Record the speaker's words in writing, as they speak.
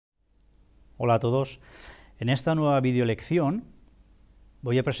Hola a todos. En esta nueva videolección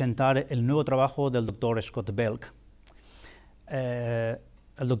voy a presentar el nuevo trabajo del doctor Scott Belck.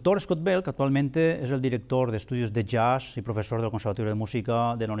 El doctor Scott Belck actualmente es el director de estudios de jazz y profesor del Conservatorio de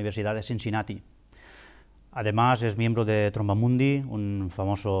Música de la Universidad de Cincinnati. Además es miembro de Trombamundi, un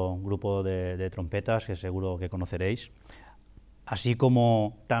famoso grupo de trompetas que seguro que conoceréis, así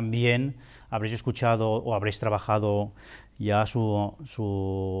como también habréis escuchado o habréis trabajado ya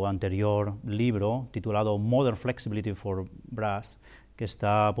su anterior libro titulado Modern Flexibility for Brass, que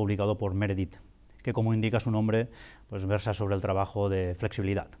está publicado por Meredith, que como indica su nombre, pues versa sobre el trabajo de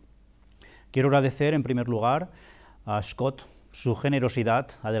flexibilidad. Quiero agradecer en primer lugar a Scott su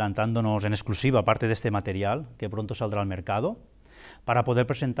generosidad adelantándonos en exclusiva parte de este material que pronto saldrá al mercado para poder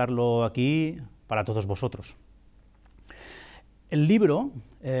presentarlo aquí para todos vosotros. El libro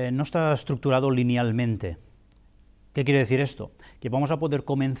no está estructurado linealmente. ¿Qué quiere decir esto? Que vamos a poder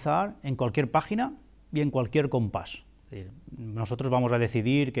comenzar en cualquier página y en cualquier compás. Es decir, nosotros vamos a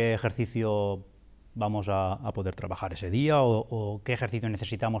decidir qué ejercicio vamos a poder trabajar ese día o qué ejercicio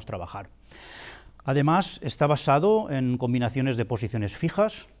necesitamos trabajar. Además, está basado en combinaciones de posiciones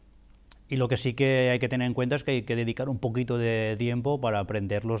fijas, y lo que sí que hay que tener en cuenta es que hay que dedicar un poquito de tiempo para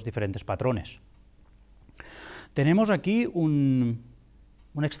aprender los diferentes patrones. Tenemos aquí un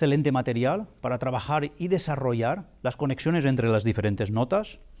excelente material para trabajar y desarrollar las conexiones entre las diferentes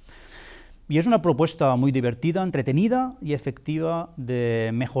notas, y es una propuesta muy divertida, entretenida y efectiva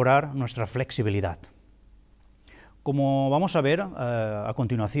de mejorar nuestra flexibilidad. Como vamos a ver a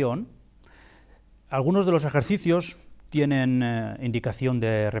continuación, algunos de los ejercicios tienen indicación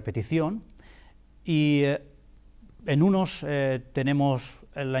de repetición y en unos tenemos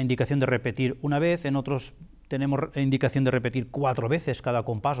la indicación de repetir una vez, en otros tenemos indicación de repetir 4 veces cada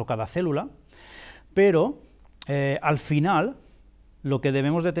compás o cada célula, pero al final lo que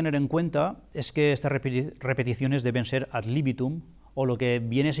debemos de tener en cuenta es que estas repeticiones deben ser ad libitum, o lo que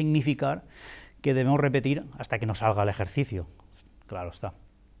viene a significar que debemos repetir hasta que nos salga el ejercicio, claro está.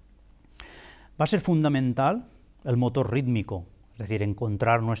 Va a ser fundamental el motor rítmico, es decir,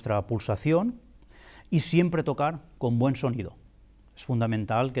 encontrar nuestra pulsación y siempre tocar con buen sonido. Es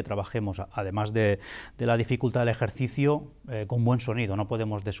fundamental que trabajemos, además de la dificultad del ejercicio, con buen sonido. No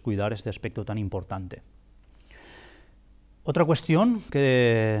podemos descuidar este aspecto tan importante. Otra cuestión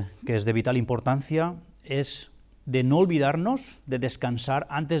que es de vital importancia es de no olvidarnos de descansar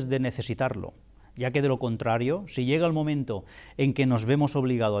antes de necesitarlo, ya que de lo contrario, si llega el momento en que nos vemos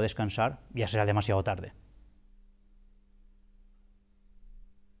obligados a descansar, ya será demasiado tarde.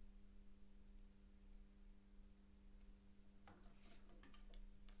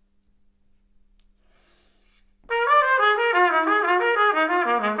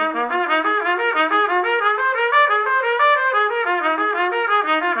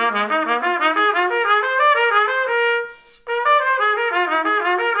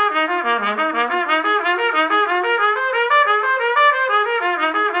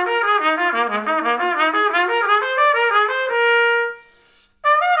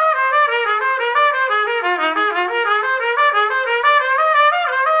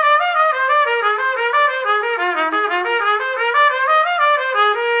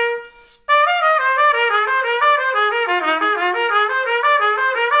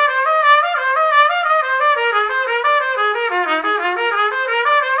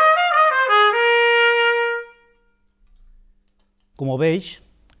 Como veis,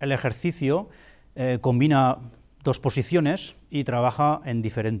 el ejercicio combina 2 posiciones y trabaja en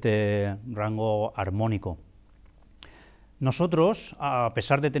diferente rango armónico. Nosotros, a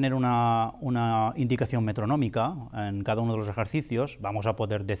pesar de tener una indicación metronómica en cada uno de los ejercicios, vamos a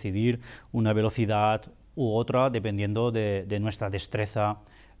poder decidir una velocidad u otra dependiendo de nuestra destreza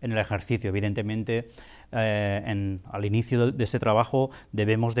en el ejercicio. Evidentemente, al inicio de este trabajo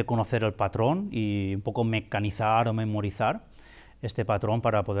debemos de conocer el patrón y un poco mecanizar o memorizar este patrón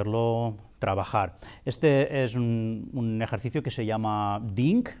para poderlo trabajar. Este es un ejercicio que se llama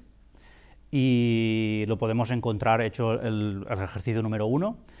DINK y lo podemos encontrar hecho el ejercicio número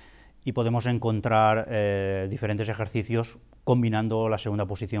 1, y podemos encontrar diferentes ejercicios combinando la segunda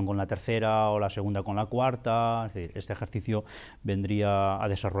posición con la tercera o la segunda con la cuarta. Es decir, este ejercicio vendría a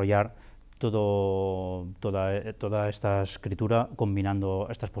desarrollar toda esta escritura combinando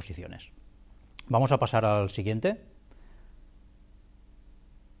estas posiciones. Vamos a pasar al siguiente.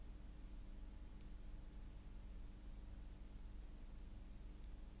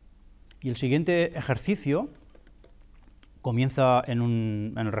 Y el siguiente ejercicio comienza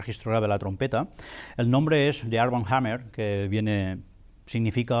en el registro grave de la trompeta. El nombre es The Arban Hammer, que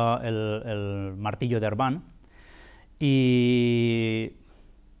significa el martillo de Arban, y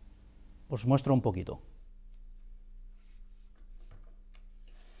os muestro un poquito.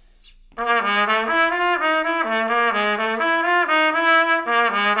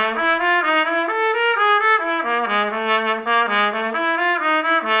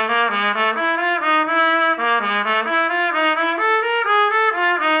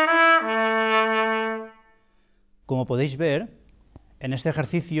 Como podéis ver, en este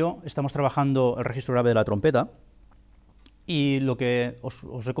ejercicio estamos trabajando el registro grave de la trompeta, y lo que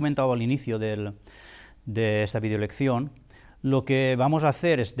os he comentado al inicio de esta videolección, lo que vamos a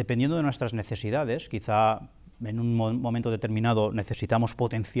hacer es, dependiendo de nuestras necesidades, quizá en un momento determinado necesitamos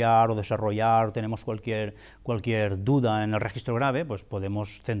potenciar o desarrollar, o tenemos cualquier duda en el registro grave, pues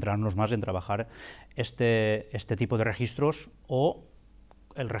podemos centrarnos más en trabajar este tipo de registros, o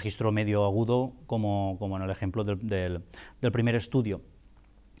el registro medio agudo, como en el ejemplo del primer estudio.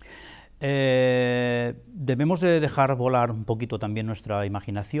 Debemos de dejar volar un poquito también nuestra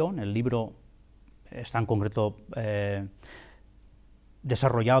imaginación. El libro está en concreto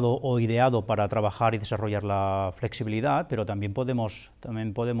desarrollado o ideado para trabajar y desarrollar la flexibilidad, pero también podemos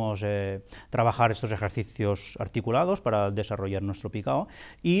trabajar estos ejercicios articulados para desarrollar nuestro picado,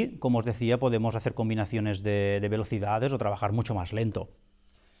 y, como os decía, podemos hacer combinaciones de velocidades o trabajar mucho más lento.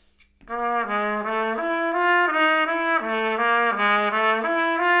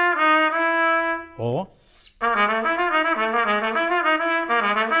 O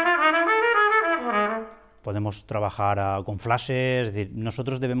podemos trabajar con flashes. Es decir,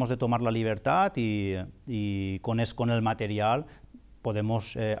 nosotros debemos de tomar la libertad y con el material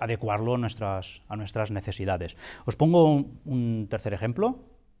podemos adecuarlo a nuestras necesidades. Os pongo un tercer ejemplo.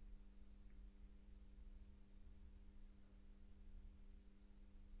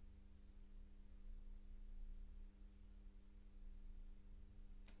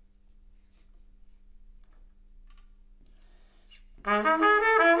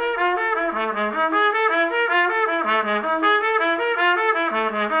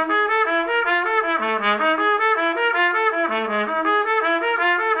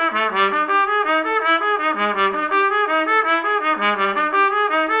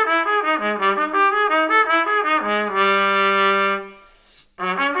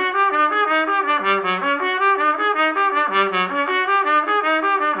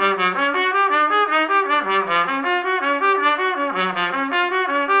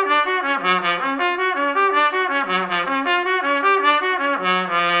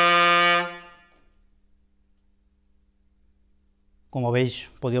 Como veis,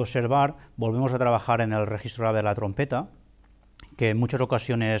 podéis observar, volvemos a trabajar en el registro grave de la trompeta, que en muchas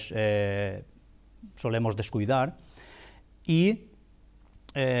ocasiones solemos descuidar, y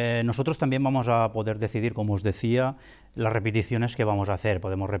nosotros también vamos a poder decidir, como os decía, las repeticiones que vamos a hacer.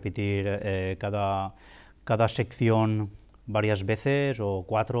 Podemos repetir cada sección varias veces, o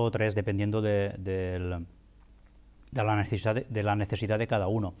 4 o 3, dependiendo de la necesidad de cada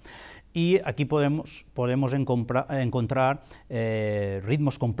uno. Y aquí podemos encontrar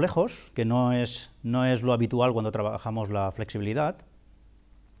ritmos complejos, que no es lo habitual cuando trabajamos la flexibilidad.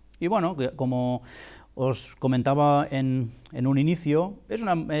 Y bueno, como os comentaba en un inicio, es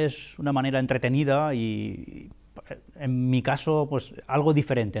una manera entretenida y, en mi caso, pues algo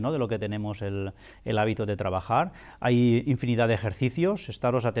diferente, ¿no?, de lo que tenemos el hábito de trabajar. Hay infinidad de ejercicios.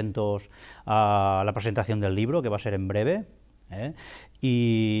 Estaros atentos a la presentación del libro, que va a ser en breve,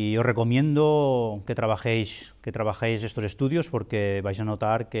 y os recomiendo que trabajéis estos estudios, porque vais a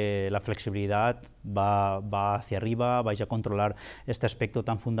notar que la flexibilidad va hacia arriba. Vais a controlar este aspecto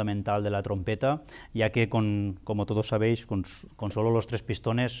tan fundamental de la trompeta, ya que, como todos sabéis, con solo los 3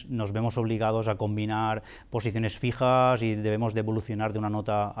 pistones nos vemos obligados a combinar posiciones fijas y debemos de evolucionar de una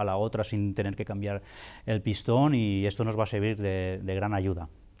nota a la otra sin tener que cambiar el pistón, y esto nos va a servir de gran ayuda.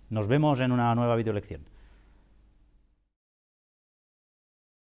 Nos vemos en una nueva videolección.